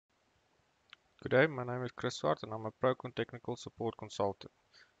Good day, my name is Chris Swart and I'm a Prokon Technical Support Consultant.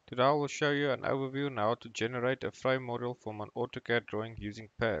 Today I will show you an overview on how to generate a frame model from an AutoCAD drawing using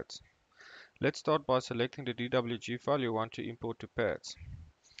pads. Let's start by selecting the DWG file you want to import to pads.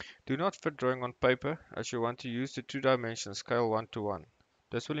 Do not fit drawing on paper as you want to use the 2-dimension scale 1:1.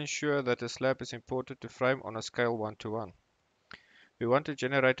 This will ensure that the slab is imported to frame on a scale 1:1. We want to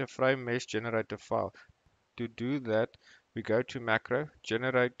generate a frame mesh generator file. To do that, we go to Macro,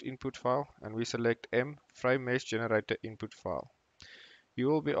 Generate Input File, and we select M, Frame Mesh Generator Input File. You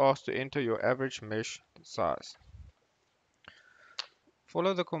will be asked to enter your average mesh size.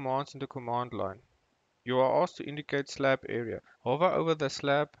 Follow the commands in the command line. You are asked to indicate slab area. Hover over the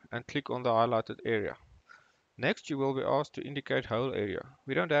slab and click on the highlighted area. Next, you will be asked to indicate hole area.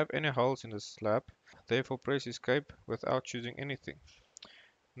 We don't have any holes in the slab, therefore press Escape without choosing anything.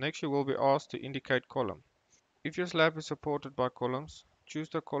 Next, you will be asked to indicate column. If your slab is supported by columns, choose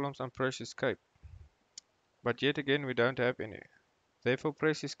the columns and press Escape. But yet again, we don't have any. Therefore,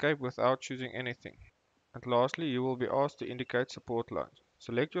 press Escape without choosing anything. And lastly, you will be asked to indicate support lines.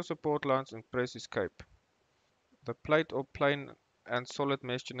 Select your support lines and press Escape. The plate or plane and solid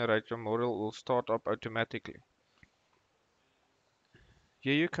mesh generator model will start up automatically.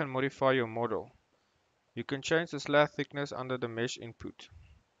 Here you can modify your model. You can change the slab thickness under the mesh input.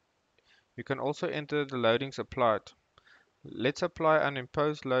 You can also enter the loadings applied. Let's apply an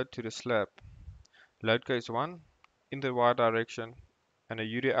imposed load to the slab. Load case 1 in the y direction and a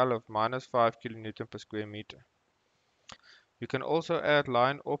UDL of -5 kN per square meter. You can also add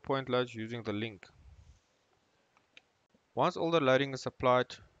line or point loads using the link. Once all the loading is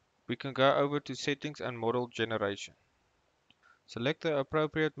applied, we can go over to Settings and Model Generation. Select the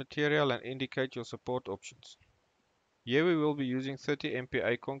appropriate material and indicate your support options. Here we will be using 30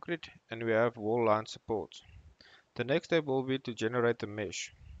 MPa concrete and we have wall line support. The next step will be to generate the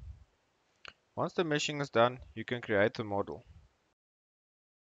mesh. Once the meshing is done, you can create the model.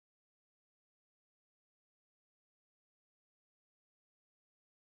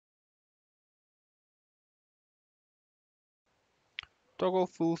 Toggle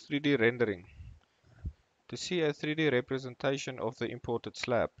full 3D rendering to see a 3D representation of the imported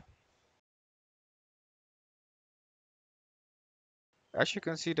slab. As you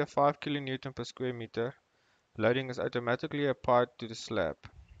can see, the 5 kN per square meter loading is automatically applied to the slab.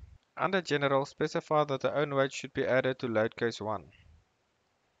 Under General, specify that the own weight should be added to load case 1.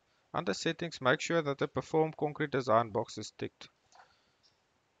 Under Settings, make sure that the Perform Concrete Design box is ticked.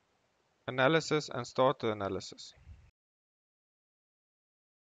 Analysis and start the analysis.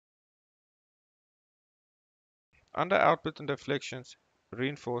 Under Output and Deflections,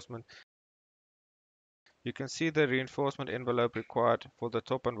 Reinforcement, you can see the reinforcement envelope required for the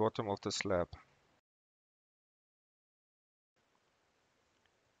top and bottom of the slab.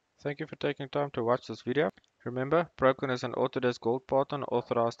 Thank you for taking time to watch this video. Remember, Prokon is an Autodesk Gold Partner and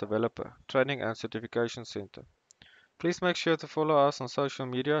Authorized Developer, Training and Certification Center. Please make sure to follow us on social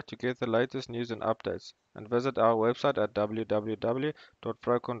media to get the latest news and updates, and visit our website at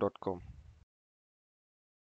www.prokon.com.